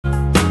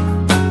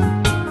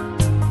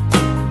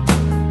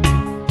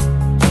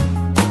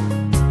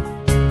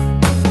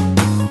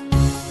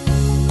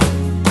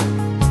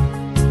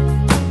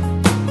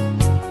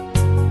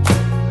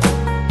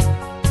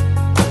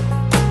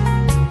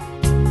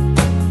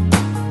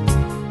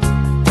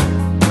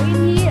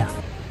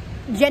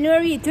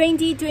January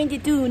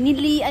 2022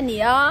 nili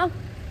ania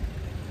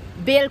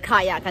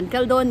BELKHAI kan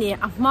kal don ni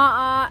ama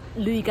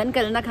lui kan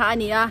kal na kha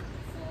ania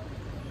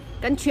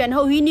kan chuan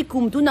ho hi ni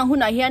kum tu na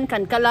huna hian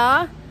kan kala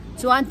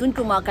chuan tun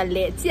kuma kan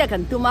le chia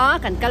kan tuma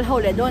kan kal ho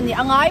le don ni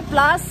angai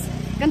plus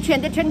kan chuan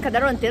te then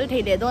khadaron tel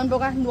thei le don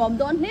boka nuam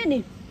don he ni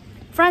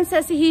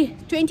Francis hi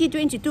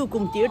 2022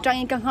 kum tir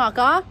tangin ka ha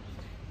ka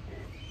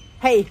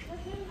hey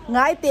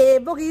ngai te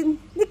bokin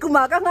ni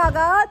kuma ka ha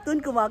ka tun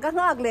kuma ka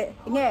ha le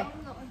nge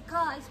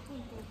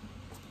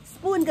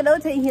spoon ka đâu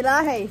thấy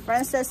hila hey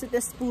Francis with the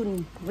spoon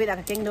với là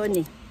cái keng đôi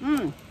nè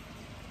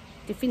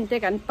tiffin te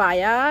kan pa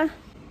ya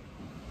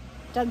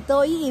chân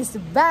tôi is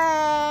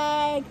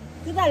back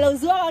cứ là lâu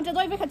dương chân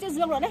tôi với khát chết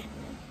dương rồi đấy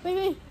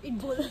baby in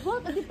buồn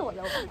cái gì tội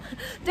đâu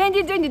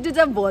 2022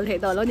 chân buồn thế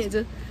đó lo nè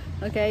chứ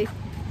ok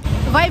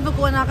vai vừa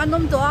qua na kan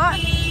nom to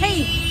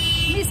hey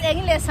miss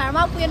English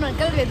sarma quên rồi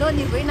cái về đôi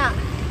nè với nè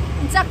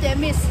chắc thế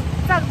miss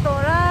chắc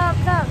to ra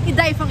chắc cái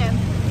đây phong em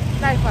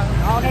đây phong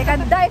ok kan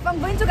đây phong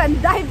với chú kan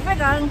đây với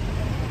rằng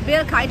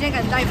BELKHAI trên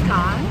kan đây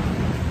kháng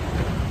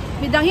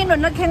mi đang hiện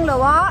nó khen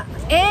lẩu á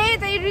ê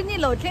đây rini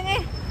lẩu khen ấy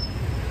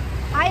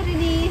hi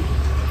rini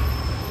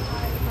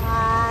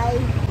hi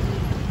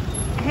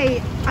hey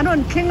anh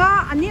on khen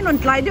á anh nhìn on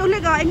lại điệu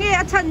lên cái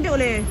nghe chân điệu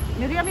lên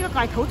nếu đi ăn cái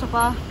cải thấu chọc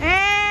à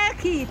ê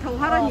khi thấu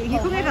ha rồi nhỉ khi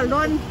không nghe cả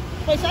luôn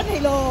phải sát thì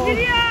lồ đi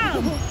đi à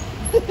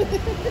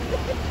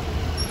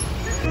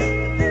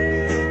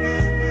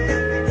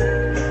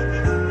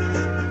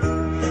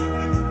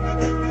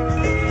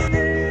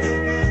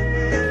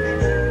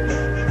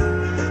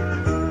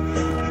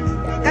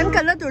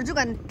Kalau tur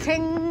juga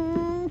keng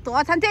tu,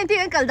 santai nanti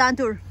kan dan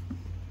tur.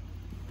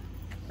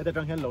 Kita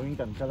kan Lawng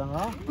kan kalang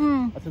ah.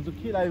 Asal tu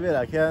kira ibu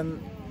lah kan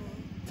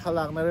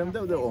kalang naram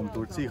deu om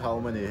tur si kau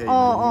mana hei.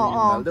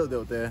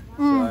 Deu te.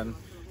 Soan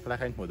kalau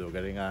kan muda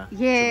kering ah.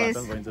 Yes.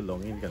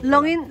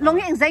 Lawng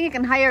yang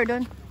kan hire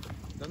don.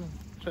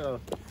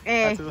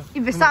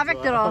 Ibisa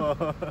vector.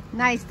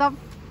 Nice stop.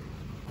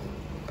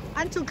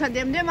 Antu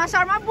kadem dia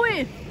masar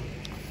mabui.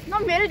 Nó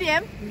mẹ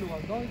điểm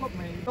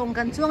đồng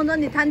cần chuông đó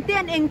thì thanh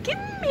tiền em kiếm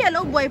mía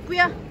lâu bồi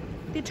bia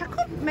thì chắc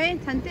khóc mấy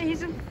thanh tiền hi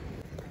chứ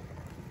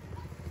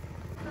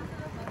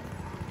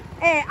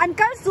anh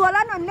cắn xua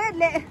lắm nó nét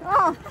lệ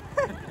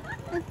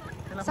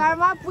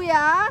Sarma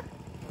bia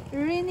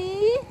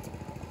Rini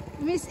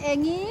Miss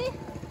Engi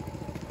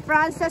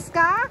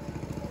Francesca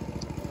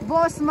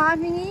Boss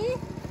Mami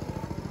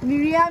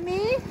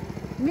Miriami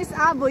Miss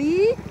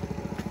Aboy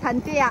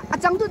thanh tiền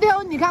chẳng tu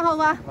theo nhìn khang không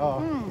à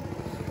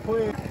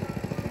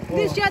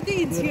đi xe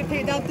đi chỉ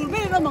thấy đào tụi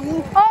mấy nó mỏng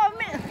u.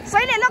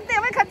 Xoay này lắc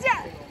tiền mới khát chứ.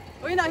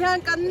 Ôi nào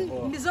hian cần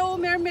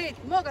Mizoram mermaid,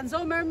 mua cần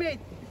Mizoram mermaid,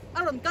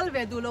 anh còn cắt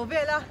về đủ lâu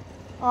về la.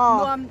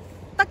 Nuam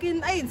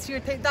takin ai chỉ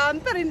thấy đào,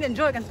 phải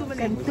enjoy cần tụi mình.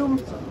 Cần tụm.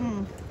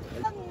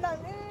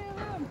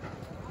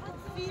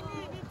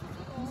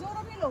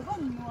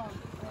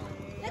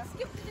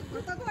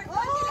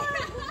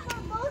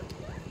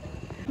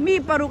 Mi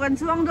paru kan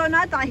suang do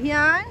na ta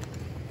hian.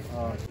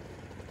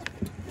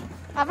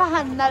 Apa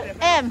handal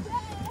em.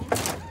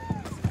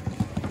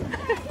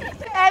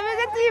 Em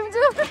cái tim chứ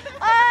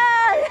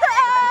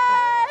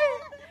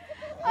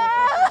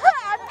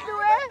anh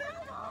đuổi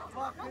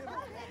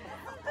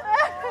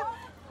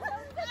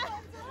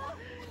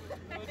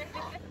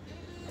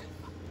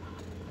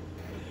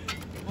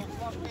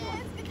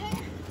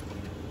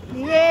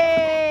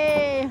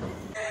yeah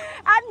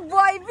anh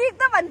vội viết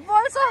tới bản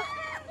phone sao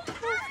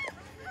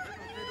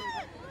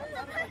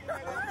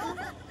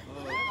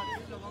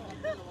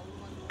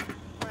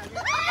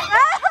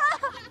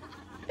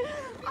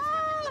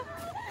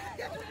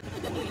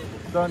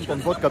Chuan kan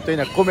vote kapten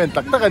na comment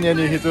tak tak ania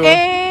ni hi chu.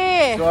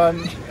 Chuan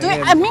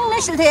mình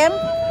mới xử thêm.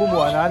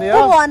 Pumuan na nia.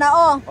 Pumuan na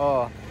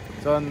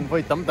Chuan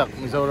voi tam tak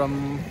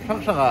Mizoram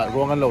sang a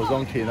ruang an lo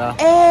zong thina.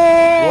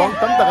 Ruang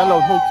tam tak an lo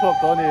thuk chuak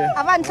to ni.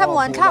 Aban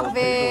chamuan thak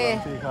ve.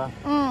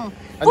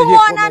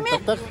 Pumuan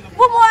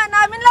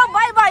na min lo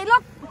bye bye lo.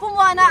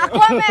 Pumuan na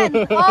Aquaman.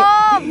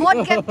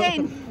 Vote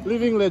captain.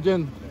 Living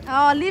legend.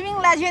 Living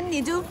legend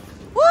ni chu.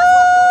 Woo!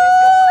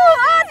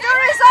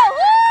 Tourist.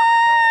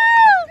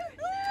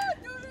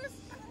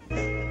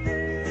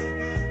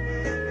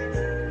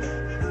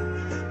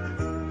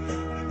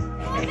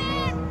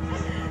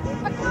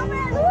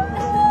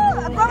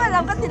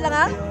 Làm cái gì là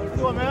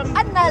ngán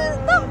anh là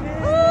tóc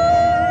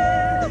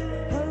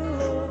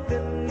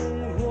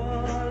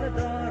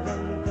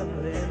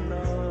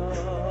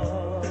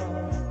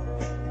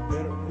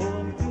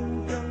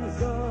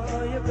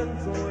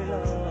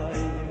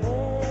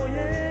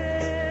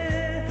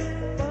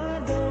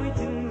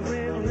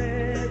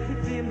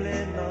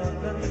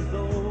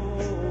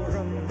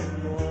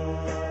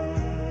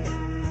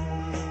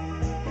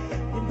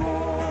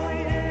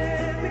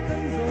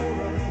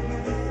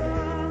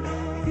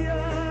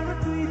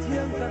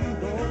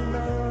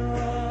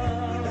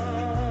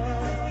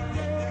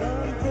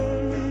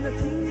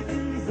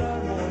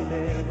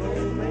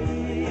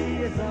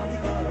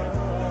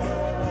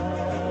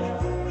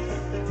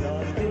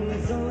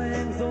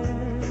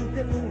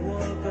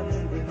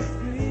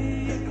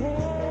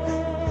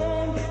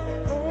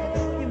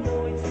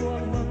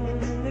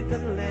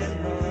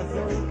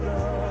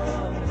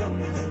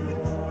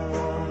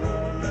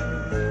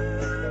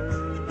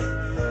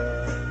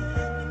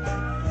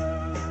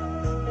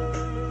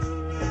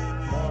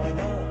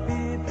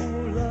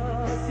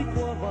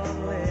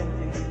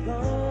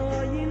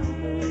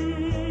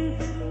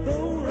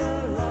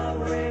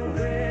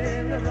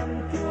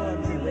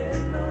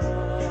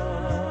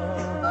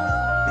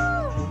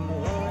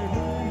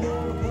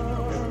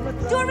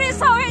tourist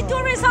sao ấy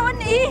tourist sao anh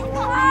ý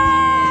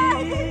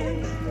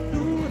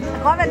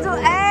có vẻ chú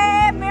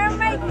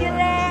mermaid gì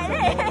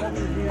đấy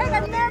hay là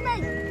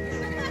mermaid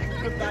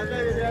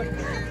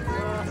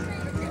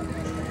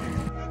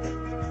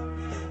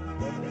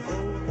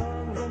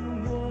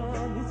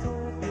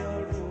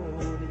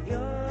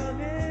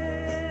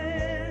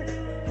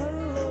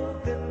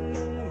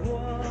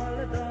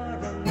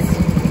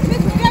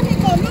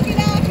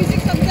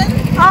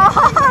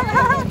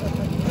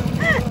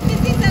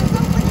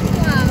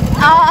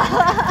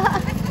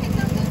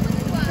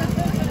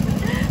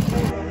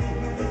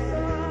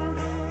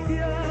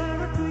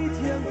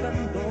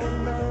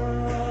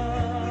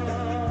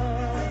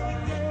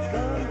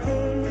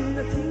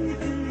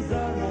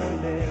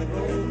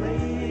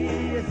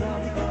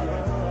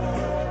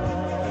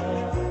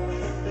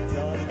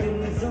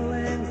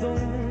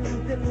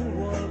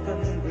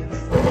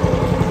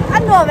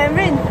Ano ba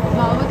rin?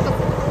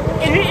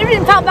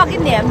 Rin pa ba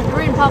kinem?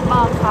 Rin pa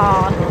ba?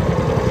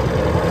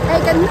 Ay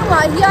kanuma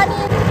hian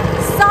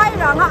sai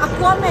ra nga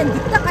aquaman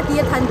dikta ka ti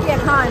than ti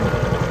khan.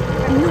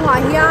 Kanuma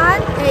hian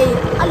ay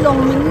along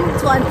min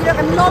chuan ti ra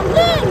kan lom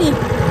le ni.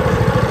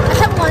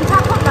 Asam mon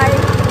thak ko kai.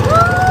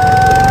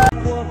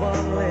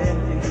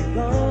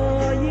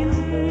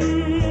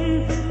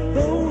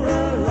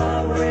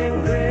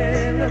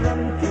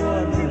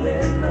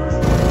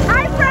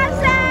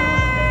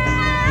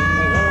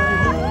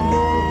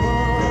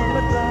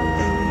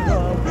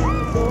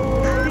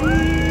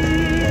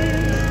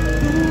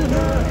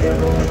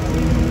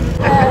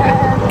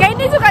 Cái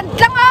này chú cần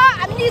trăng á,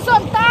 anh đi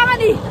xuân ta mà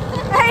đi.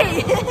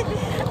 Hey,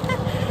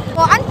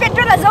 anh biết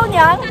rất là dâu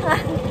nhở.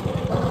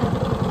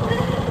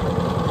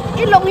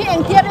 Cái lồng như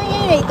anh thiệt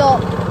như này to.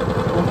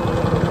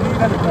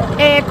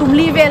 Cùng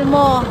level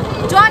mo.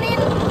 Cho nên,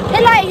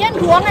 cái này hiện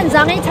ruộng anh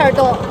giang ấy thở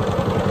to.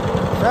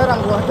 Saya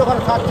orang ruang tu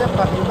kalau saat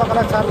cepat, kita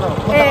kalau cari lo,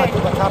 kita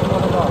cuma cari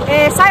lo.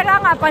 Saya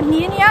orang apa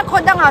ni ni? Kau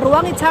dah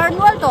ngaruang itu cari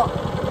nol to.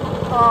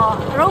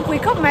 Rau pui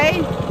khóc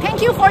mấy.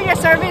 Thank you for your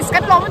service.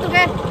 Cắt lom tu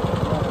ke.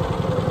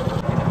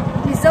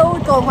 Dâu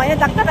tổ ngoài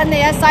đặc tất anh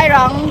này sai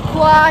rằng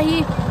qua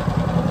hi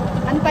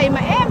anh tay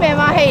mà em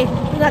mà hay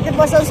là cái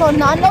bộ sân sồn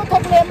nó lâu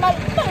thục lên mà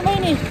mấy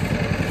nè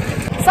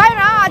sai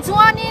ra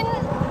chuan in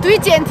tuy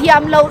chén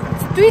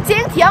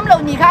thiam lâu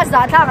nhỉ khá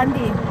giả thang anh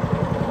đi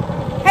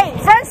hey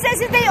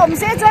Francis đây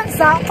sẽ chân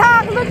giả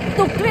thang lúc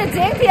tục tuy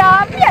chén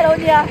thiam biết đâu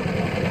nhỉ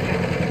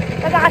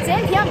là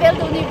chén thiam biết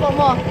đâu nhỉ cô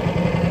mò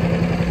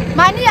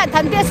mà nè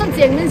thằng bé xuân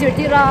chén mình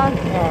chỉ ra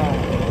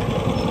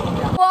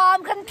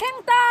wow cần khen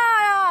ta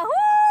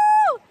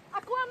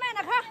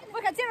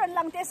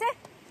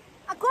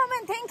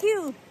Aquaman, thank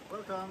you.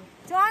 Welcome.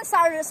 Chuan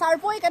sar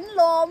boy kan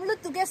lom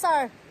lut tu ke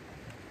sar.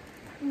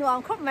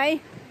 Nuam khop mai.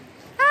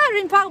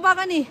 Rin park ba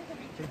kan ni.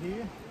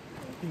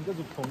 Tinก็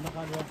จุดผมนะค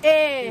รับเนี่ย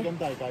กัน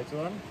ได้ช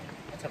วน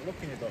ฉักลูก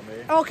ทิ้งต่อไหม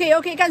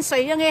Okay กันสว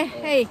ยยังไง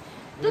เฮ้ย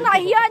ตุนา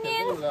ยานิ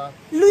น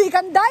ลุย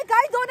กันได้ไกล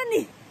โดน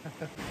นี่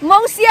เมา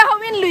เสียเขา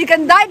เป็นลุยกั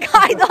นได้ไกล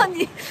โดน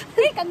นี่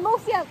นี่กันเมา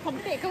เสียขัน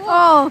เตะเขาว่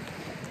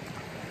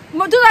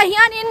าตุนาย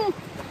านิน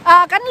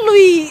กันลุ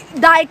ย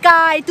ได้ไกล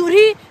ตุ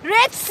รีเร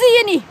ดซี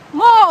นี่โ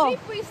ม่ตุย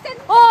ปุ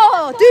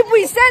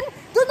ยเซน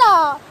ตุน่า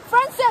ฟร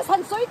านซิสหั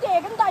นสวยเจ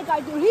กันได้ไกล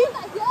ตุรี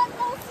เยอะเ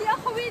มาเสีย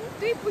เขาเป็น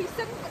ตุยปุยเซ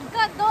น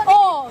กันโดน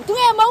ตุ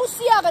ยเมาเ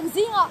สียกันจ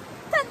ริงอ่ะ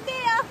ทันเดี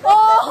ย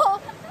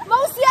เมา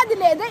เสียดิ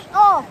เลยได้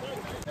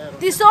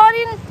ดิโซ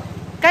ริน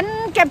กัน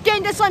เก็บเจน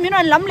จะส่วนมีน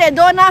วลล้ำเลยโ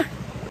ดนนะ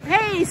เ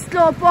ฮ้ยสโล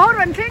ปอ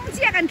รันเทงเ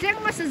ชียกันเทง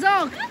มาสะจอ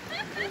ก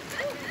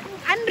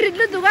อันริด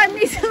ลุดูกัน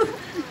นี่สุ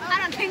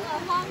อันเทงออ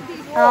กมาดี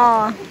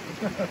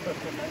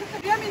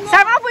ส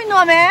ามารถพูดนั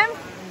วไหม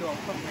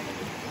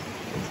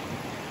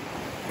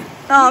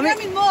ไม่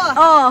มินมัว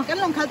กัน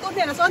ลงขาตุ้นเ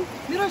นี่ยนะซ้อน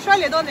นี่เราช่วยเ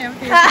หลือโดนเนี่ย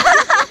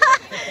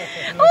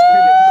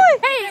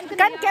เฮ้ย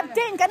กันเก็บเจ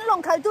นกันลง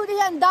ขาตุ้นที่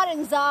ยันดาริ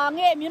งจางเ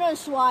งี้ยมีนวล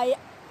สวย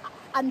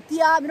อันเตี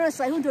ยมีนวลส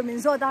วยหุ่นตัวมิน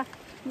โซดา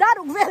ดา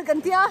รุกเวลกัน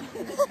เตีย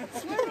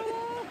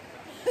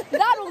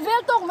ดารุกเว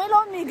ลตกไม่ล้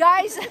มมี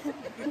guys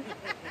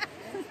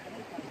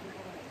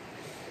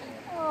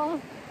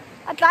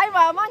อัตรา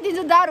ว่ามันที่จ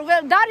ะดารุกเว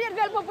ลดาริเว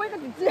ลมาป่วยกัน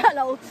เตียเ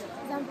รา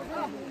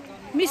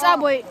มิสอา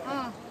บอย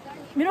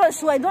มีนวล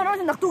สวยด้วยน้อง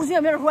นักตู้เสีย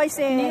มีนวลรวยเ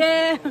ซ่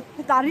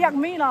ตาเรียก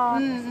ไม่ล่ะ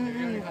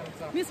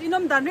มิสอินอ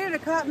มดันเร่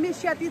ค่ะมิสเ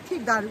ชียติทิ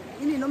กดัน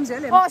อินอินอมเจ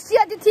เลยเชี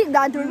ยติทิก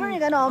ดันตัวนี้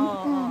กันน้อง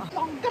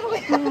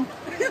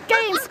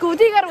Cái school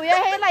thì cái rồi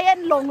hay là em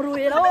lồng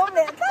rồi đó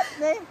mẹ cắt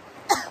đấy.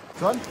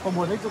 Chuẩn,ประม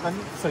วลให้จุกัน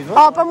ใส่รถ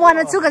ประมวลใ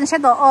ห้จุกันใช่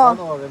ต่อ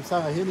เริ่มสร้าง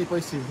ให้นี่ไป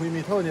สิมหุย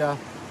มีเท่านี้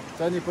จ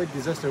ะนี่ไป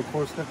disaster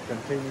course กัน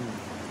เทรนนิ่ง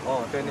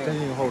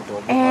training โหดตัว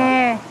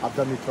อัพด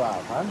ามิตรา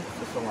พันจ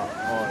ะ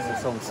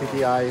ส่ง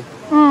CTI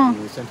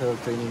Central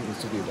Training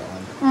Institute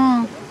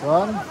ก่อ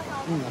น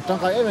จัง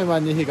ไงไม่มา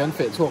นี่กันเฟ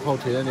ะช่วงเขา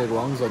เทรนในหล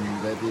วงส่วน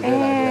เลยดีได้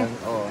หลายเดือน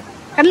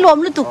กันรวม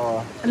รู้ตุก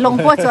ลง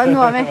พวกสวน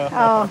หัวไหม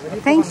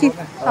thank you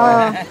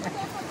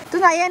ตัว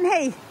ไหนเอ็นเฮ้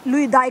ยลุ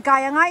ยได้กาย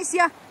ยังไงเสี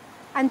ย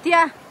อันเตีย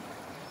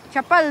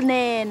ชัปเปิลเน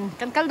น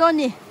กันกัลโด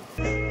นี่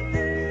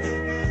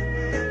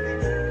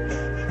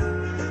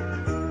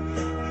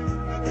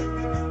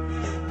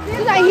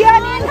ตัวไหนเฮีย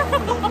นี่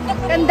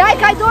Cần đai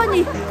cái đôi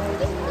nhỉ?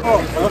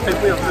 Nó phải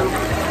bây giờ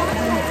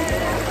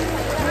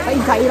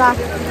phải là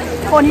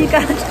con đi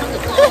cả.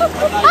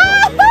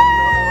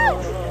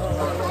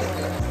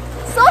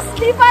 So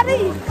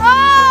slippery.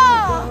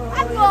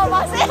 Ăn ngồi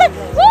mà sẽ.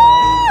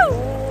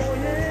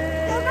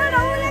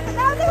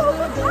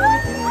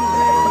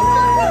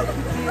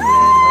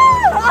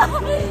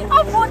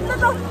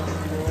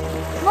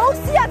 Mau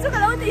xia cho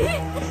cái lâu đi.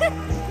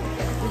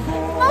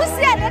 Mau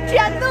xia nó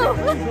chuyển tu.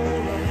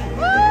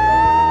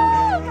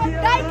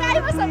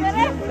 Cái mà sao vậy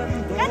đấy?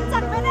 Cái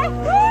chặt vậy đấy.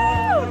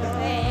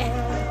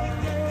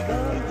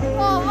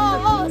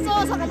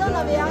 So sao cái lâu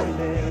là vậy?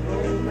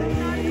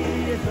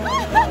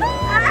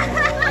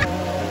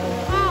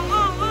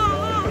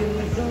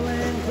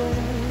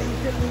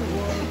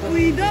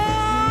 Ui đó.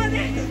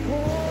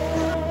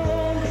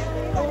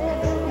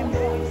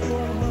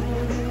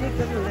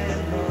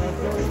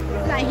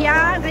 Lại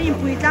ya, cái gì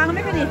bùi trắng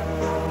mấy cái gì?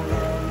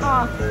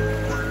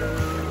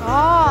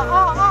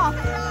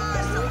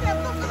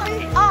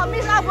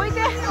 Miss A bùi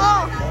thế.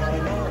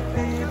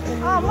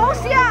 Mau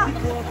xia.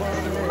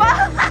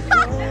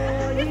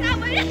 Miss A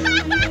bùi.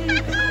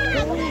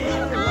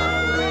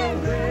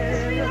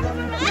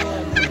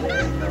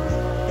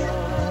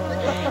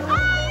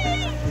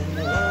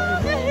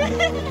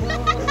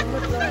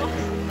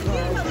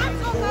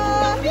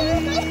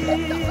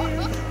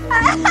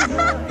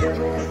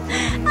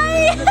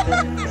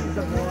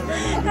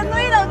 Cái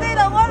nuôi đầu tiên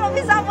đầu ngon là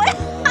Miss A bùi.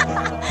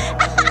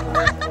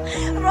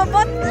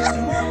 Robot.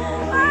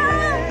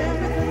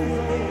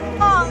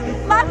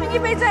 Má mình đi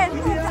bây giờ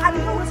ăn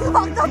không xuống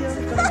đâu.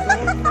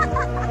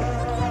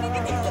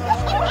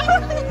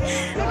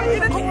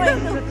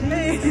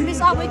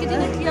 Miss A bùi cái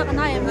này kia cái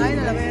này em nói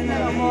là bên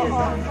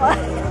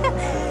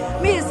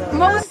Miss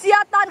mau xia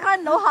tan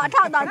khăn nấu hả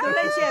thang đàn tôi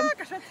lên xem.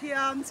 Cái sao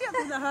thiam xia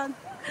tôi hẳn.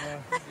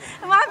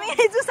 Má mình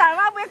đi chú sản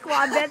má bùi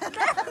quả bét.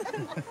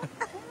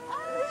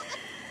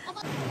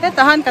 Thế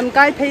ta han cần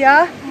cai thấy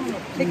á.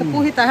 Thế cái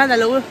bùi ta han là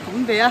lâu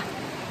cũng về á.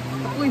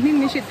 Bùi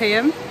mình sẽ thấy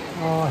em.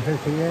 Thế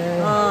thì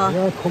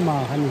nó không mà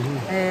hành gì.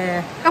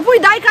 Cái bùi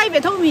đai cay về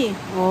thôi mi.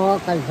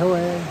 Cay thôi.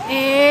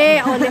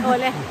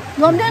 Ole.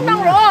 Ngom đến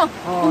mang rồi.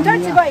 Cùng chơi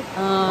chị vậy.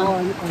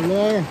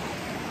 Ole.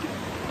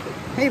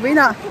 Hey vậy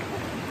nè.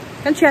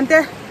 Cái chuyện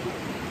thế.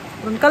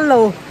 Mình cắt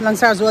lâu lần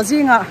sau rồi gì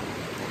ngạ.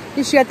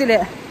 Đi xe thì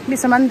lệ. Mi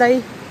saman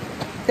đây.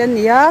 Tên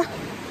nia.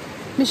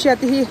 Mi xe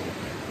thì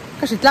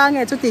cái sự lang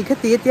nghe chút tí cái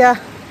tí tia.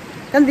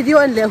 Cái video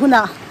anh lệ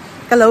huna.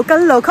 Cái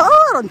lâu khó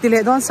rồi tí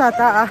lệ đón sa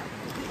ta.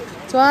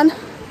 Chuan.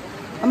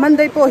 Aman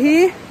đây po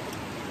hi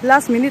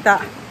last minute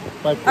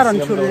aron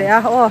chul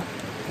le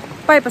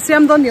pai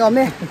pasiam don yo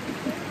me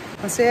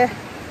ase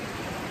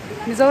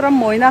Mizoram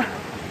moina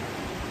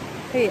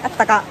hey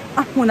ataka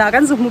muna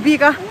kan zum bi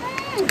ka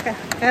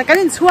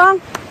kanin chuang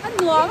Ăn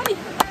nuông đi.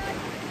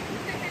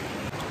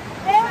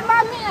 Em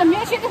má mi mi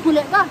sẽ cái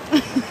lệ ta.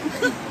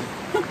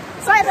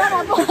 Sai đó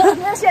là bộ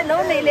mi sẽ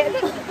lâu này lệ.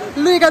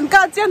 Lùi gần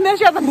cả chân mi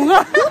sẽ tầm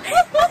ngã.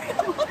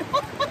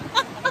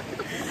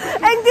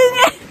 Anh đi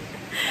nghe.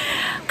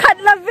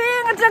 Khát là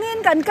viên ở trong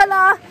in gần cả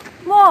là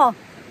mò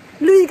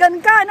lùi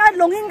gần cả nó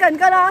lồng in gần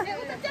cả là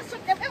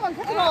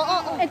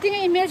em tiếng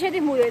em sẽ đi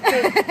mùi rồi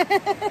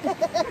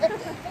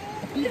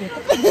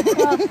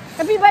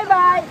happy bye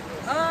bye.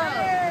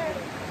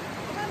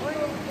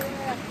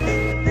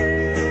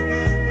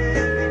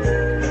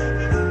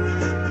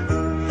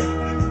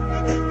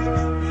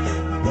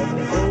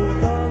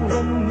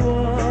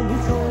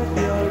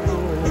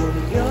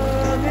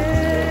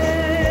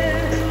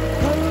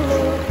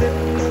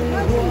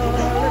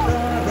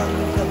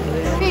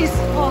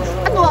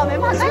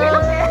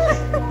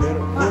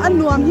 Ăn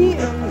nuông hi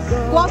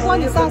qua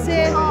thì sao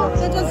xe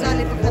tôi cho giờ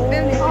lại thật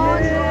bên này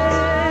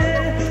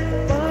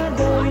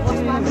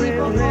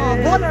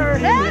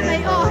Border đấy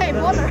này hey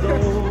border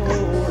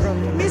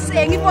Miss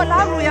Eng ipo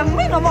la ru yang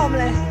mai no mom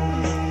le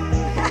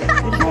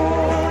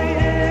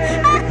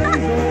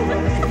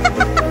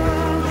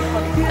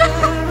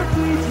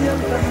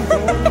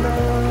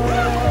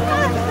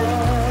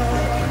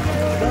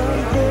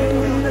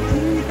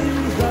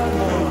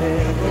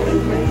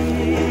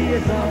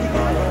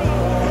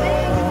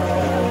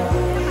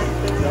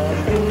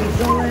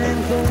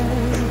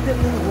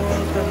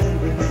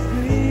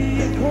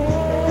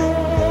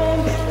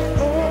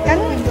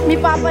mi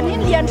papa ni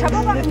lian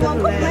chapa bang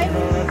nuông khúc này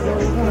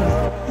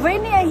với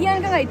nè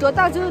hian cái ngày tuổi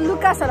tao chứ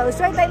Lucas ở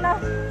xoay tay la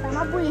thằng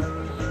nó bui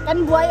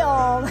cắn buổi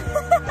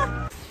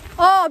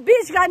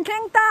beach gan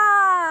keng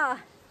ta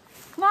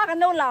má cái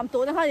đâu làm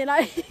tổ nó như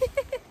này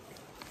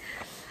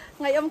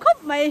ngày âm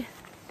khúc mày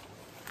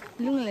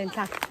lưng lên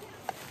chặt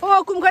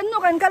cùng khấn nó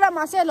cần cái là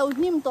mà xe lâu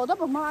nhím tổ đó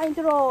bằng mai anh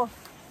rồi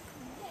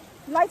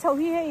lại chầu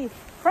hi hay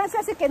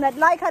Francis cái này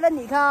lại khai lên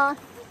nhỉ kha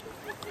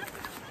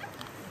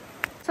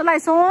sao lại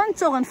son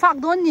cho gần phạc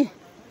đón nhỉ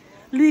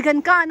lùi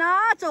gần cả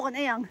na cho gần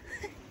em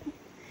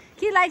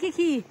khi lại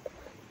khi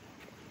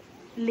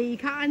lì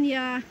kha anh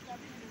ya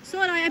so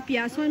lại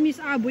bia son Miss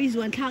A bùi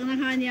zuan thang na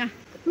kha nha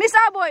Miss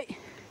A bùi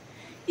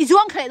i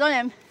zuan khai đón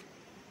em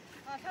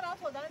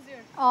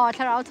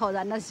thằng áo thổ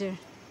đan zir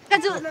cái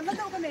chú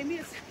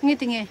nghe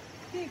tiếng nghe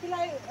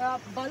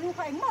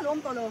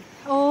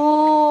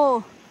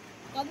ô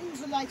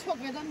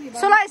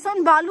số lại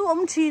son balu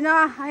ông chi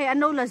na hay anh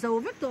đâu là giàu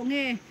vết tổ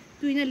nghe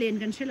tuy là liền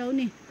gần xe lâu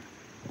nè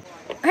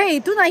hey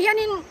tu này hian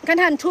in kan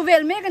han thu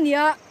vel me kan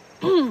ya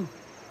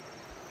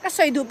ka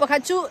soi du pakha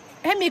chu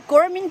hemi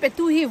kormin pe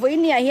tu hi voi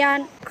nia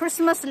hian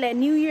Christmas le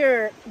New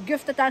Year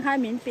gift ta kha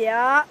min pe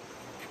a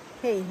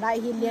hey lai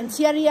hi lian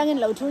chiari ang in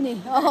lo thu ni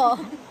oh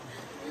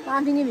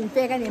ta phi min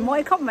pe ka ni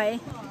moi khop mai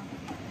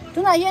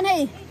tu này hian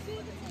hey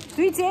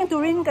tui cheng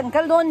turin kan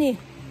kal don ni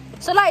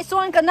so lai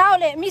son kanau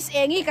le miss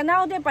engi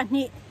kanau de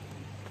pani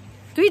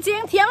tui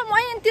cheng thiam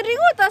moi in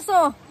tiringu ta so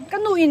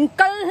kanu in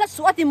kal la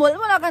su ati mol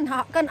wala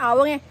kan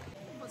awange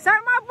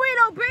sarma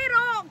puiro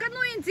pero kanu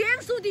in cheng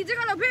su ti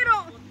jega lo pero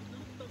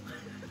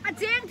a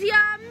cheng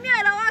thiam mi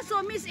lo a so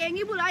miss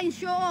engi bula in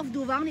show off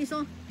du wang ni so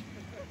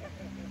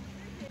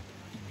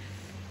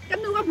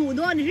kanu ka mu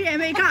do ni ri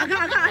mai ka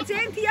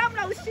cheng thiam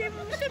lo sim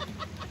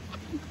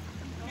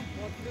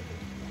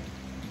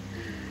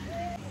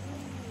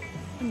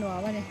no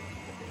wa ne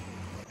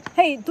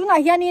hey tu na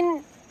hianin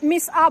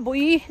miss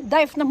abui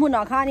dive na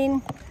huna khanin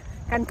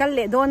kan kal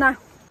le dona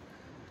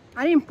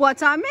anin po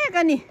cha me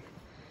kani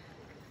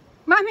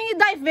ma mi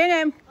dive ve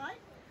em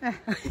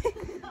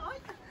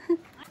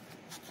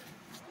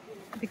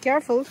be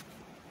careful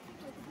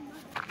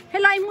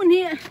helai mun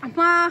hi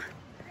apa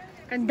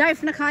kan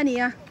dive na khani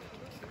ya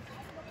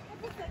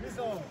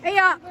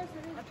eya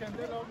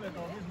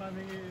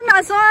na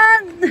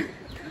son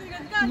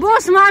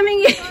boss ma mi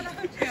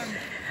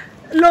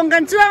Lawng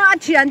kan chuan a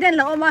thian den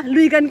lo ma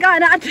lui kan ka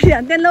na a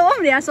thian den lo om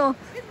ria so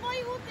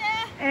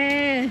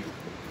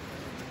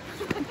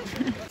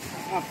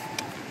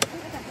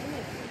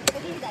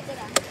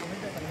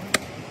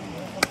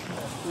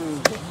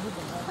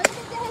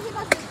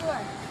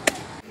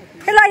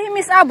helai hi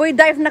miss aboi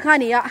dive na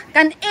khani ya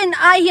kan en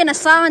ai hi na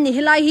sang ni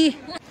helai hi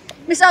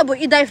miss aboi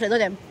I dive le do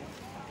dem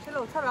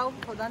hello tharo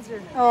thodan sir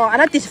oh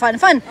ana tis fan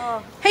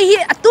hey hi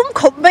atum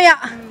khop ba ya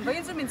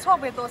bai chu min chok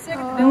be to se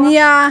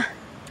nia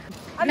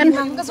กัน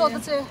ก็โซต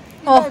เจ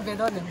ได้เบ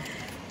ดอน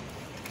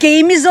เก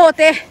มิโซเ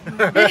ต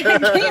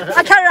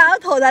อัธรา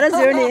โถดาร์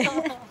ซิร์นี่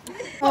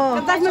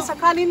กันได้มาสัก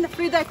ครั้งนี้ฟ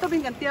รีได้ก็เป็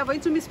นกันเตียไว้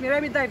จุมิสมีอะไร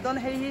ไม่ได้ดอน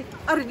ให้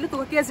อาริดลุตั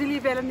วเกียร์ซิลี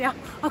เวลเนี่ย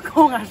อ่ะค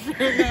งอ่ะ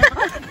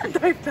ไ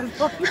ด้เป็น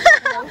ต้น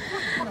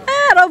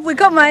เราบุย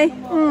ก็ไหม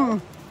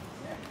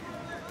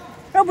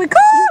เราบุย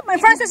ก็ my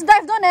Francis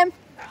dive ดอนเอ็ม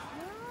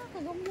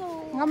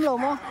งำโล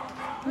มั้ย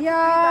ย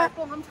า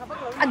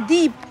อ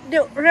ดีบเ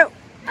ดี๋ยวเร็ว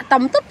ต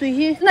ำตับตุ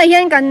ยในเห็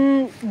นกัน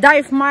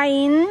dive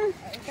mine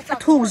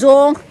ถูกจ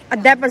งอ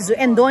เดปจู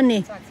เอนโด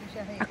นี่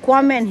อควา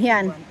แมนเฮีย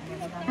น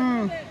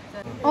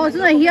อ๋อ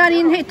ในเฮีย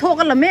นให้โท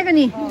กันละแม่กัน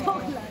นี่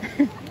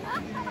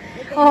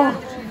อ๋อ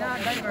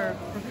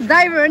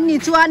diver นี่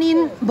จวนนี่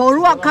บ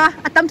รัวค่ะ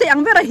ตำที่อัง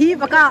เบรฮี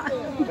ปะค่ะ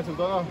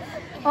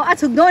อ๋อ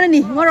ถูกโดน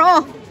นี่งอรอ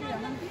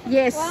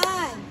yes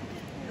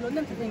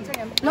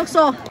ล็อกโซ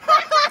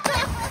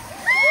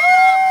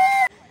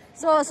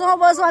โซ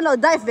บอสวันเรา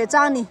dive เวจ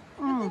านี่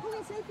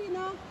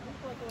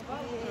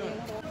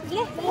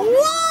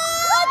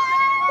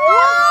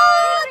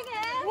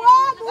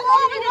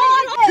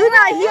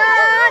Tuna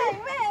hian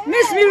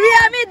Miss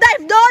Miriam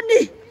dive down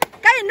ni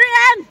kain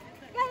rian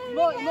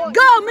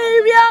go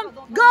Miriam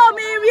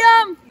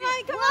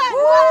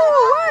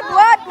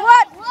what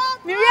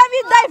Miriam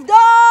dive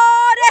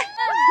down 1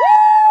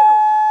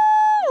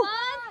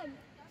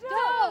 2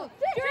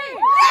 3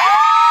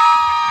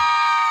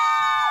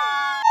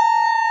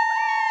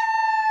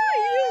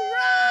 you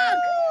rock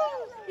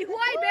you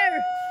white bear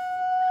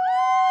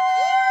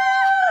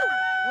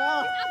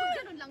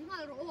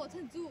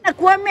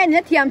Aquaman เนี่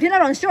ยเทียมที่เรา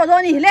หลอนโชว์ตัว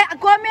นี่เละ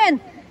Aquaman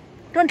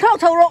โดนเข้า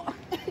เท่าโร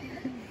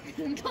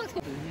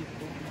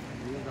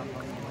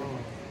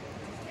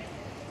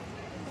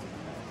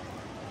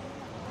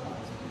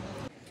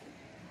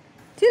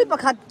ที่ประ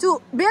คัดจุ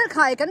เบลข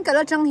ายกันกันล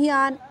ะจังเฮีย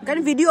นกัน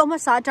วิดีโอมา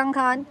สาจัง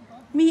คัน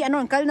มีอัน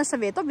นั้นกันน่าส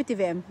เวตบิติเ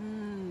วม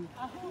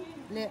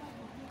เละ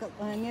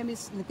เงี้ย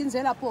มีกินเสร็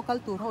จแล้วพวกกัน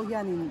ตัวเขาเฮีย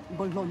นบ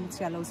อลลูนเ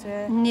ชียร์เราเช่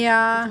เนี่ย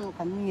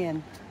กันเงี้ย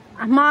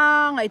มา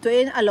ไงตัวเอ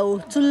งเรา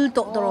จุลโต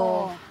ตร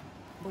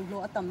บอลลู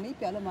นตั้มไม่เ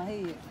ปลี่ยนแล้วมาให้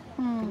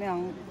เนี่ย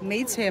ไม่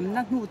เชื่อม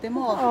นักหนูเต็มหม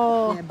ด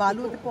เนี่ยบา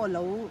ลูที่พอเร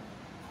า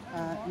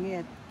เนี่ย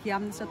เขีย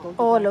มสต๊อก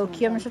เราเ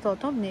ขียมสต๊อก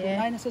ท็อปเนี่ย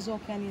ไงน่าจะโจ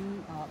แค่นี้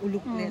อุลุ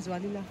กเลสวา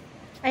ลีละ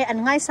ไออัน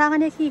ง่ายสร้างอั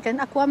นนี้ขี้กัน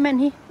อควาแมน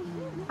ฮี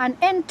อัน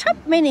เอ็นทับ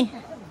ไม่นี่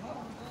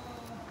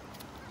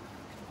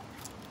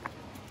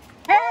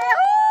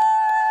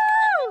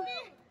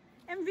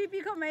MVP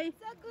เข้าไหม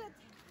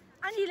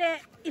อันนี้เลย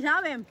อีกแล้ว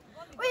เอ็ม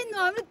喂，我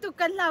们都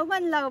跟老板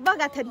老爸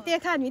个团队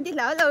看，明天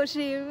老老师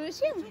行。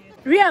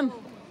Riam，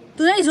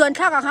ตัวนี้ส่วน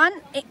ข้ากับฮัน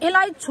เอไล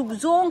ฉุก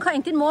จงข้าเอ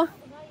งติดมั้ง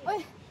โอ้ย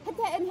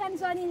ถ้าเอ็นแฮน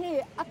ส่วนนี้เลย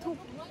อัทุก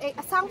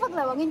สร้างฝักเร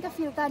าว่าเงินก็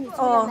ฟิลตันนี่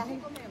ช่วยนะ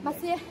มาเ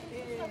สีย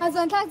มาส่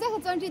วนข้าจะ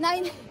ส่วนที่ไหน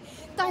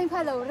ตั้งพา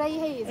เราไร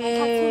ให้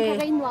ข้าช่วย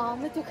ไรหนวม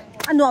ไม่ถูก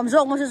อันหนวมโจ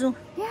กมั้งซุ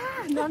ย่า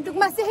หนวมถูก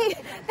มาเสีย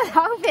เร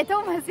าเฟต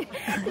มาเสีย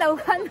เรา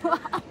ขันหนวม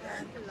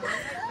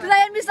ตัว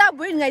นี้มีทราบ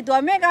บุญไงตัว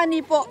แม่การ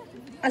นี่ปะ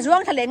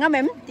azuang thale nga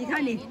mem ti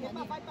khani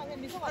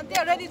ante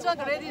ready chuan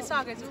ready sa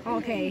ke chu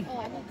okay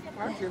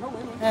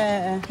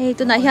hey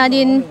tu na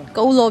hianin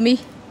ko lomi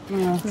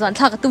zan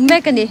thak tum me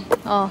kani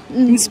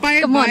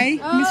inspired by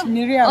Miss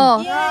Miriam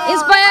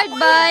inspired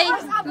by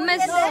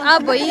Miss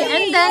Aboy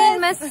and then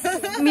Miss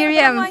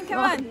Miriam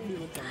come on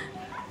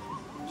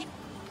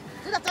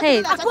hey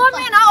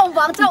aquaman na om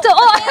wang chau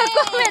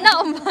aquaman na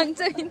om wang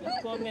chau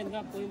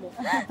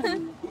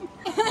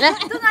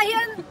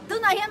tu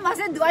na hian ma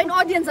se duai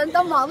audience an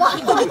tam ma ba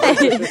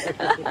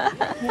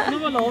nu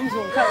ba lom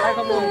so kha lai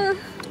ka mo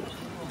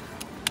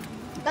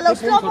kalau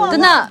stop tu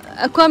na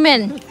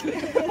aquaman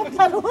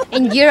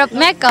in Europe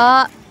Mecca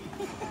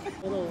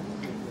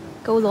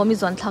ko lomi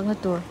zon thang na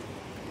tur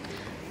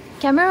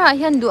camera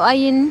hian du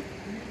ain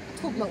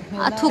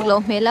thuk lo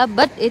mela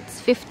but it's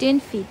 15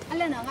 feet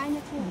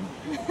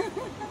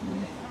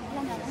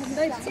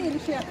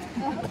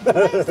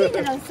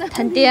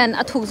thân tiền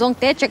thuk zong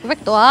te check vek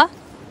to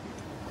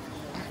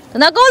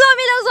na ko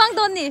lomi lo zong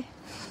ton ni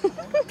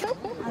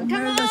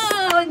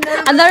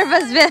I'm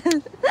nervous Bill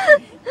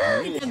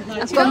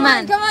come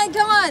on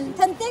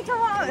thante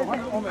come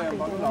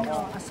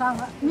on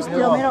Miss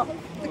Romero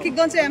kick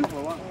don sem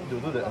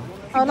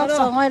nó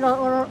sợ ngay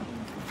rồi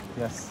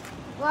Yes.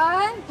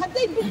 one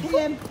thante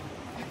BM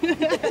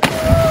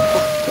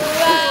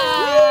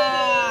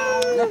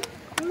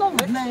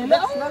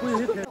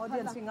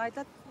audience ngai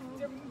tat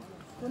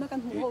kuna kan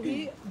hu hi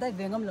dai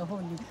vengam lo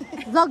hon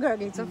vlogger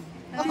ge chu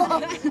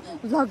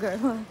vlogger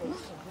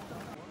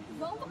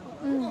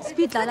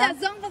speed la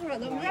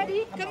ready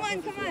come on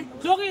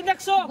jogi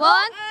next so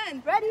one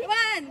ready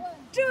 1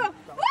 2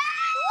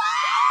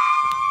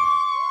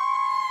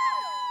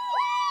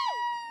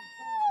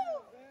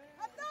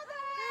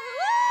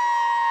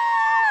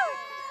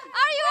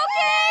 are you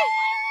okay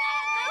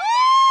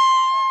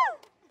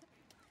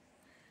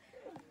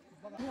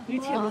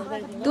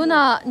tu na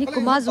ni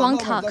kuma zwang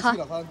tha kha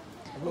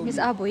Miss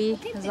Aboy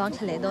zwang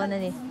thale do na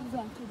ni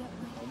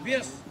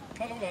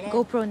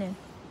GoPro ne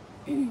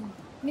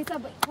Miss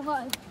Aboy, come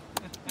on.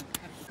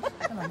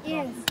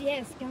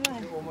 Yes,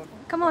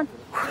 come on.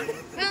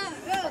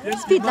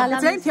 speed la la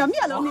chen thiam mi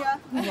lo ni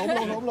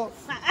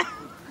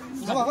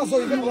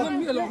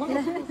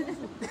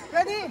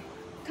ready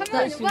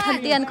thân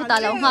tiền của ta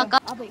lâu ha ka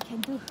Aboy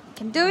can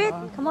can do. do it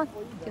come on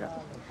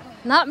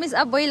na Miss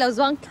Aboy lo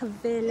zwang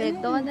thave le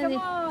do na ni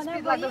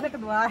speed like the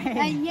second one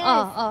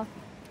Yes.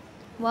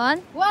 One,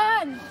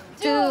 1,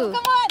 2, 2,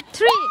 come on.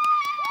 3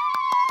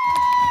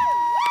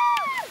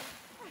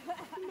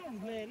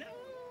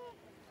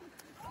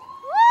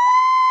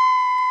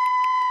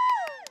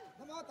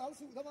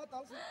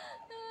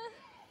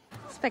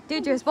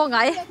 spectators po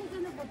ngai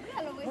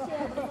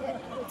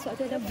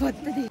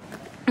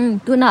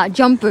tu na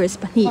jumpers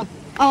pa ni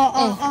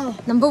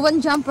number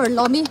 1 jumper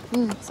lomi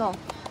so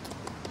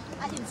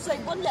soi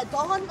bon le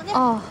don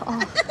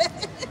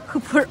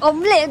khupur om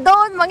le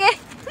don mange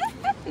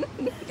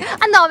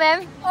ano mem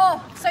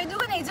soi du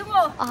cái này chứ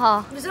mo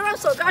Mizoram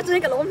sarkar chu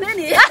cái lom ne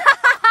ni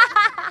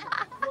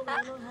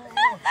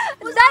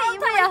dai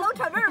mai lo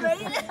thar ver ve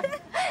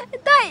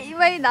dai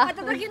mai na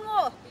ta ta kin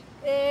mo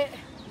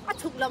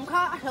thuk lam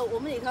kha lo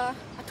om ni kha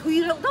thui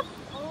lo dop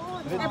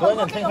Đôi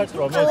ngàn thanh hơi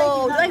trộm lên.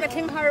 đôi cái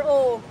thing har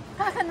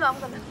khan wang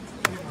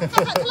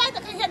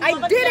I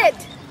did it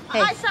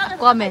hey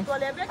aquaman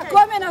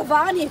Aquaman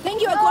avani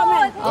thank you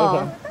Aquaman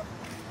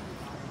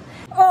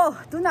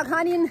tu na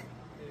khanin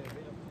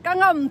ka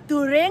ngam tu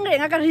reng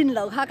reng ka rin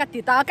lo ha ka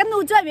ti ta kan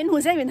nu chai min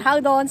hu se min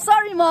hang don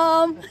sorry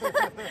mom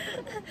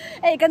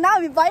ei ka na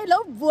mi bai lo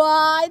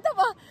buai ta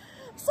ba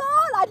so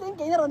lai len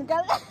ke ron ka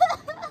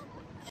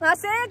na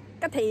se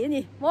ka thei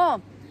ni mo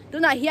tu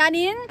na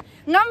hianin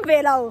ngam ve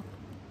lo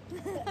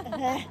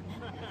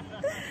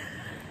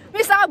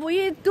mi sa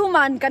bui tu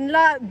man kan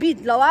la bit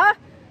lo a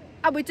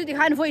abui chu ti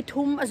khan voi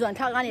thum a zon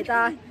thak ani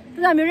ta tu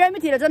na mi re mi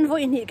thi la jan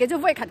voi ni ke chu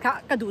voi khat kha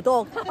ka du to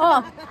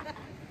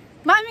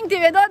ma ming ti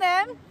ve do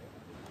nem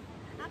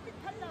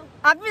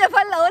áp bây giờ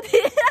phân lẩu thì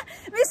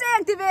mình sẽ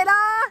ăn thì về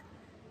đó.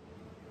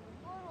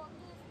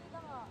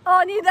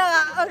 Đi đâu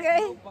à? Ok.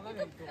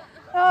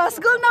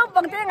 School nào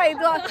bằng tiếng ngày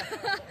đó.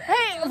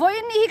 Hey,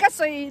 với ní cái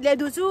sợi lệ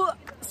đủ chú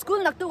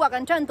school nặc tu vào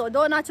căn chân tổ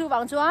đô na chú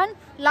bằng chuan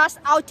last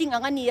outing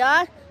ang ani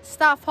à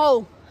staff hall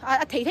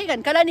thấy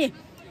gần cái này.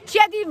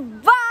 Chia đi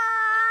bye.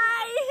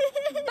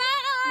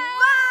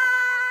 Bye.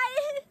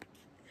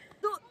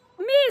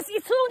 Miss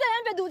ít xuống cho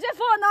em về đủ chiếc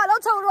phone nào, nó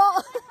chầu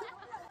rồi.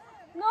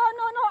 No,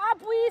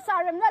 apui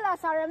sarem na la.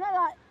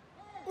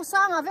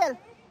 Usang avel.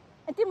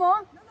 Enti mo?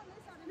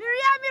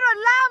 Miriam miron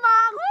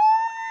lamang.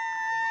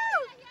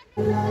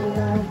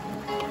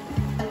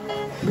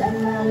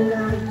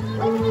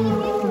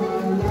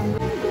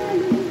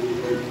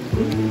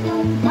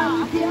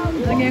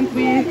 Ang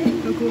kui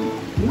aku.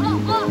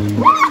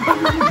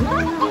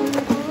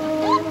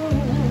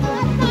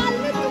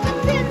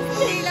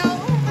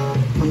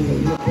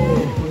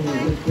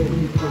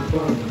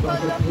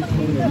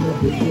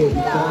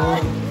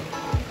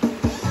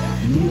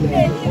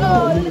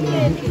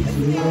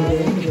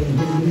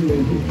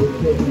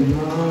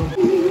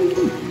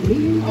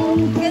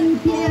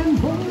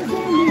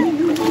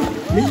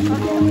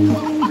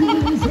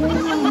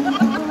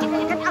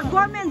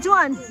 aquaman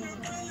chuan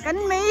kan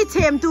mei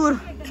chem tur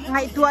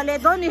ngai tua le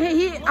don ni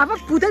hi avak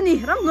putani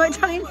ram noi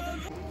thangin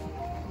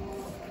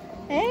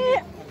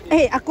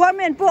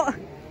aquaman po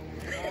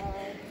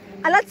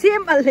ala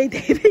chem al le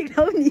te big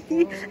lo ni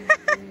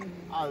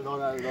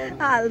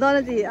al don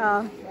ji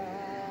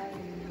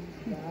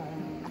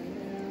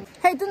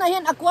hey tu na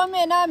hian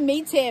aquaman na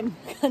mei chem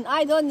kan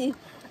ai don ni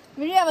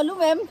Miriam lu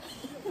mem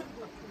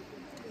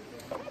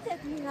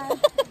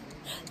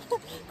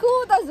ku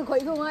ta su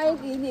khoi ku ngai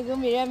ki ni ku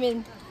Miriam min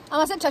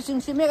ama sa chachung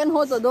si me kan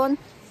ho to don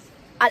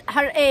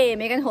har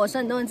me kan ho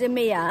san don je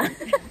me ya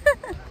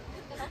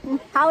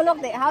how look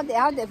de how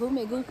de fu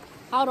me gu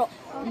how ro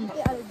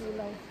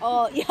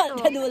oh ya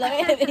ta du la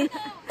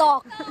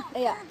tok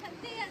ya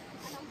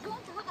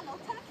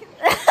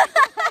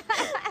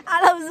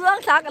alo zuang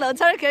thak lo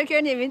char khe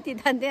ni min ti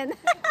than den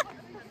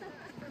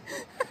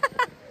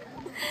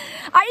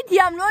ai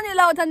thiam lo ni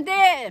lo than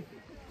te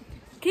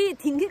khi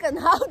thing khi kan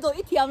hao to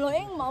i thiam lo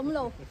eng mom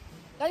lo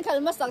kan khal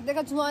ma sak de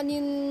ka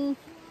chuanin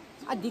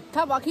adik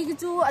kha ba khi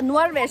chu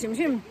anwar ve sim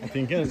sim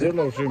thing ke zero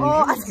lo sim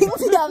oh adik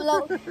thiam lo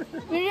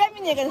Miriam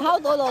ni kan hao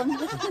to lo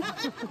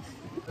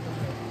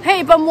hey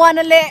pamwan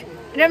le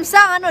rem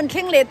sang anon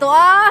kheng le to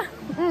a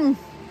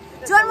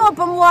chuan mo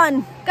pamwan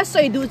ka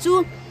soi du chu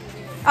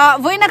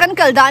với na kan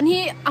kal dan hi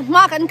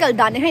ama kan kal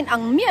dan hein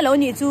ang mi lo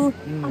ni chu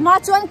ama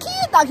chuan khi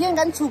ta khian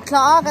kan chuk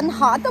thla kan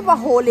ha ta ba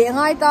ho le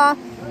ngai ta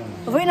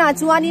với na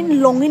chuan in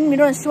longin mi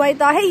ron suai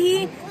ta hei hi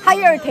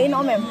higher thein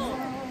om em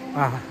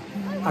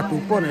tu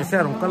pon e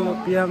serong kal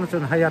piang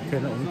chun hayat the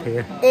na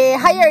the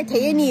higher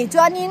the ni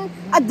chuan in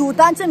adu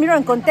tan chu mi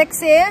ron contact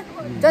se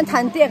chuan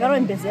than te ka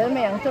ron bezel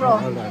me ang tro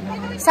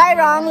sai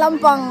rang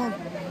lampang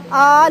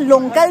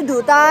longkal du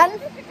tan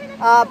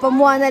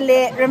pamwana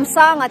le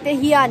remsang ate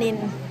hianin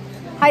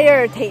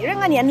higher thấy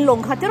rằng anh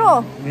lồng khát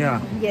rồi,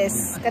 yes,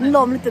 cái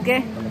lồng là được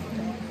cái,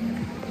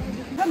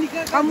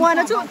 cảm ơn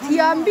anh chú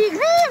thiam big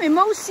hey, mình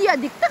mau xia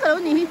địch tất cả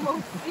luôn nhỉ,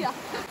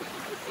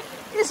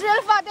 Israel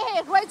phát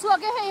đấy, quay chua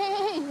cái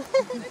hey,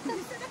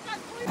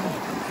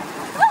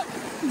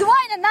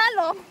 đuôi là nát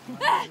lồng,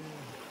 cái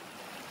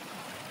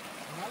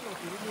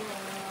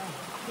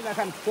là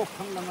khăn cột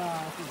khăn là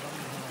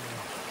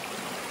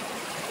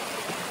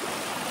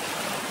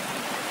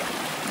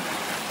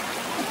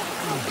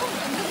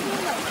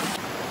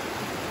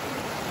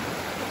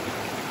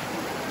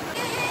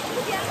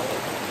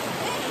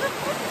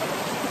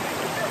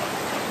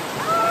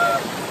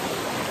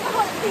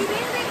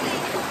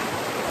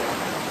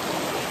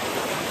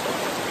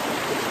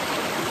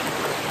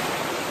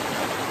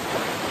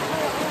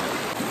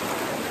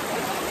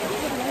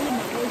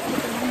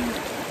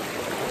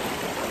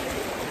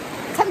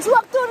Thành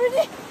chuộc tôi rồi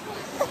đi.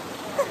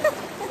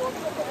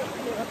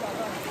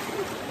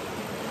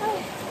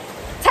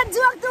 Thành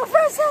chuộc tôi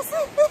princess.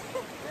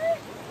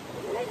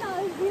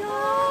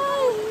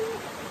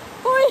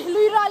 Ôi,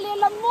 lùi ra liền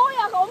làm môi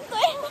à ốm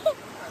tôi.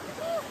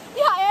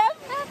 Dạ em.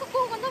 Cô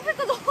còn đâu biết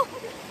cái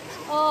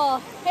đâu.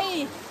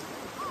 Hey.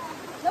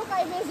 Đâu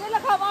cái về dưới là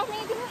khám ám đi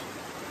kìa.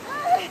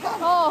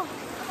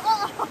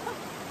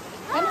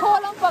 Cái hồ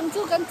lắm bằng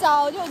chú cái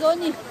chào cho đó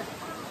nhỉ.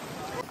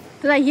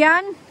 Là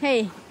hian,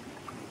 hey.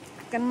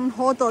 Cái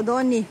hồ tổ đó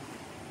nhỉ.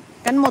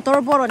 Cái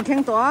motor boat on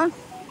khen tổ.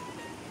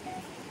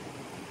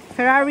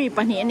 Ferrari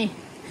pa nhỉ nhỉ.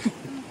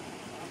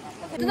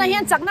 Tôi nói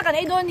hian chắc nó cái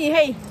đấy đó nhỉ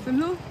hey.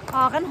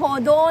 Cái hồ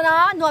đó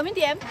na, nuôi mình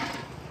tiệm.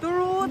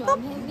 Turu top.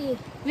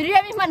 Vì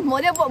riêng mình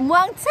mua được bộ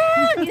muang cha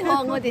đi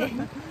hồ ngồi đi.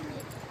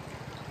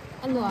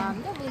 Anh nuôi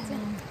đó bây giờ.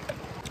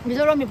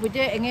 Mizoram mi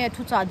pute enge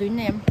thu cha duin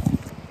nem.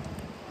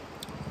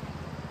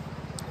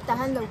 Ta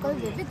han lâu có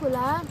việc với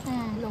la.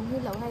 Lòng hi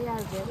lâu hay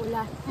về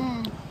la.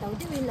 Đầu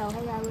tiên hi lâu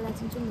hay la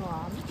chân chân nuôi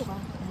biết được không?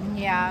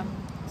 Yeah.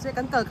 Sẽ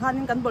cắn cờ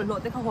khan cắn bột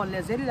lột để không hồn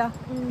lệ dễ đi la.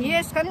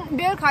 Yes, cắn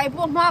BELKHAI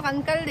buộc ma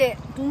cắn cắn lệ,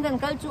 tung cắn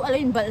cắn chú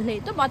alin bật lệ,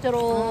 tốt bao giờ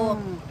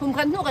thùng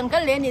cắn thu cắn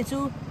cắn lệ này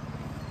chú.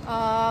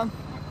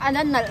 Anh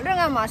ăn nở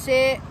ra mà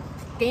sẽ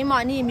cái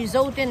mà ni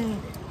Mizoram tên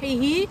hay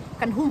hi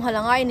cắn hum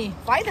halangai ni,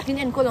 phải là khi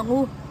anh cô là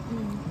ngu.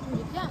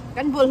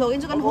 Cắn bột lột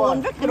chú cắn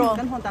hồn vết rồi.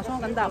 Cắn hồn ta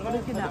xong cắn đạp có được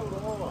khi nào.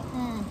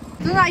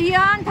 Tôi là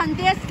hian thằng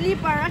tê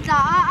sleeper ở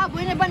chợ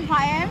bữa nay bận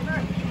phải em.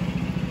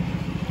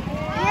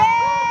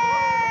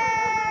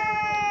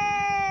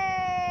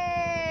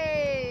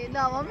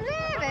 Đâu ấm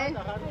thế vậy?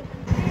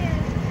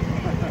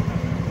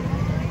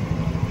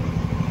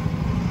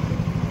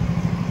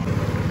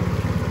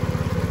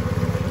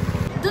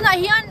 Tôi nói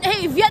hian,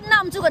 hey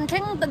Vietnam chú cần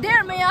khen tận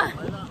there mày à?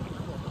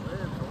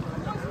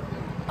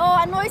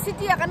 Hanoi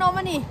City à cái nào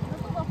mà nè?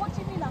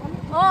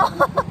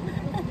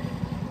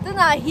 Tôi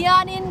nói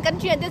hian in cái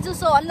chuyện đấy chú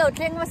số anh lột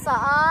khen mà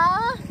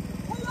sao?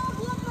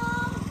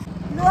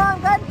 Lawng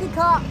kan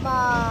tikha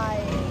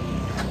mai.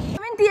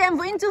 Mình tìm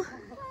với anh chú.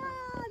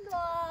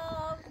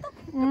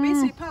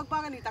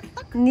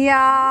 Nia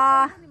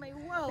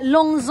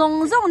long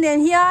zong zong nen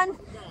hian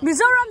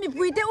Mizoram mi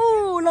puite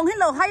long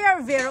hello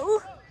higher ver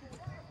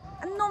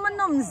an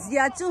nom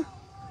zia chu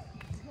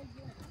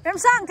em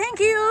sang thank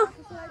you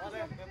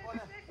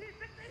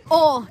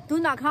oh tu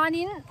na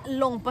khanin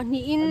long pani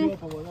in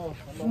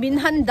min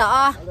han da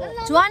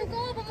chuan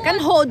kan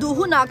ho du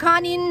hu na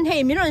khanin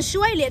hei min ron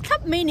shuai le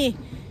thap mai ni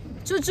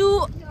chu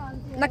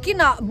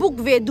nakina book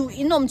ve du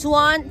inom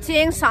chuan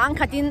cheng sang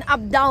khatin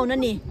up down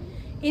ani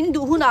in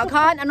du hu na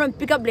khan anon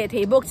pick up le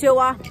thei bok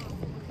chewa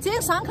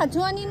cheng sang khat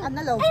chuan in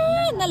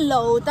na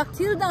lo tak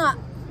thil da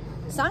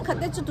sang khat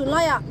te chu tu la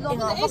ya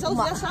enga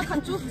ma sang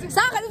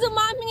khat chu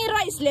ma mi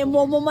rice le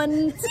mo man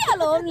chia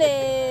lom le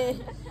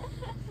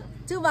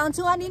chu wang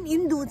chuan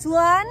in du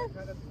chuan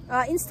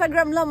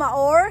Instagram lama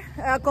or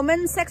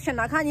comment section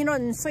a khan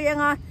inon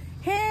soyanga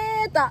he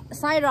ta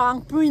sairang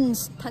prince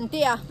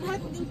thantea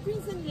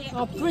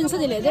prince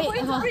ni le dei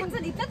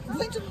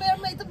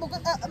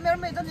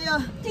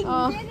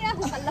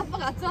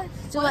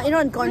chuwa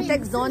inon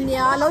contact zone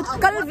nia lo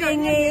kal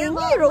venge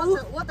ngi ro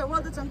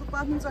water chang pa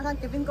min chuan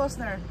Kevin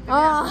Costner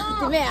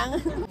ti meng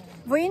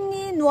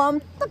voini nuam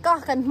taka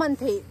kan man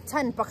the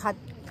chan pakhat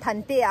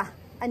thantea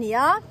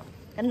ania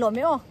kan lo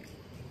me o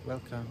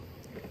welcome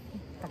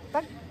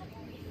tak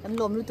kan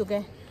lo lu tu ke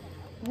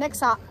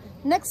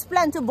next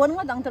plan to bon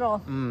wa dang tro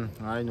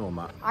ai no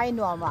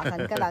ma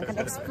kan kalang kan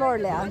explore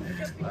le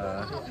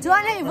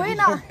chuan ei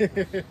voina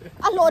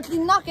a lot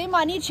lin na ke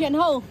mani chen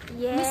ho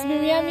Miss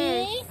Miriami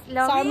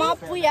Sarma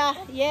puya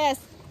yes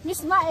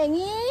Miss Ma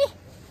engi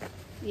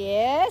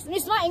yes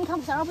Miss Ma eng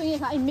kham Sarma puya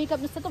ha in makeup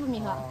na set up mi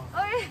ha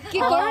ki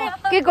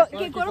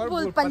kor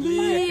bul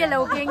pali lo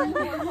keng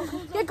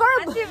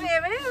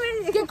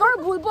ki kor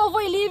bul bo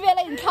voi li ve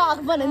la in thak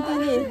ban an ti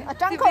ni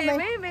atang ko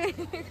me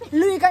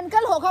lui kan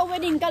kal ho kha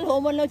wedding kal ho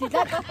mon lo ti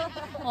tat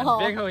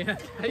Bek ho ya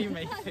ai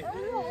mai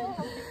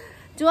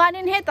chuan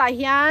in he ta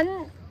hian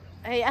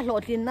ei a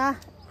lot lin na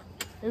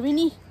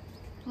rini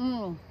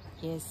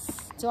yes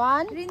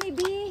chuan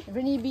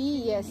rini b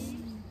yes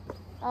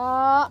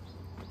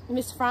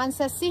Miss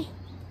Frances si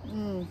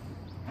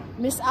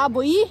Miss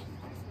Aboi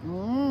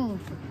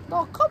to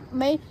khop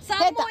mai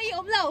Samoi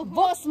omlo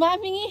boss ma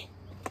mingi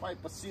pai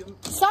pasim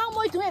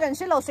Samoi tu kan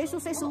se lo sei su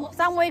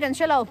Samoi kan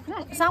se lo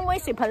Samoi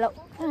si phalo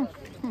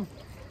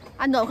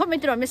ano khop mai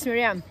tro Miss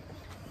Miriam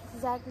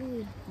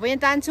Exactly. When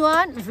tan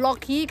chuan vlog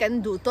hi kan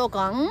du to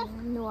kang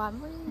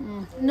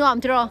nuam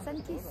tro Sun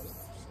kiss.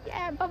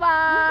 yeah bye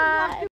bye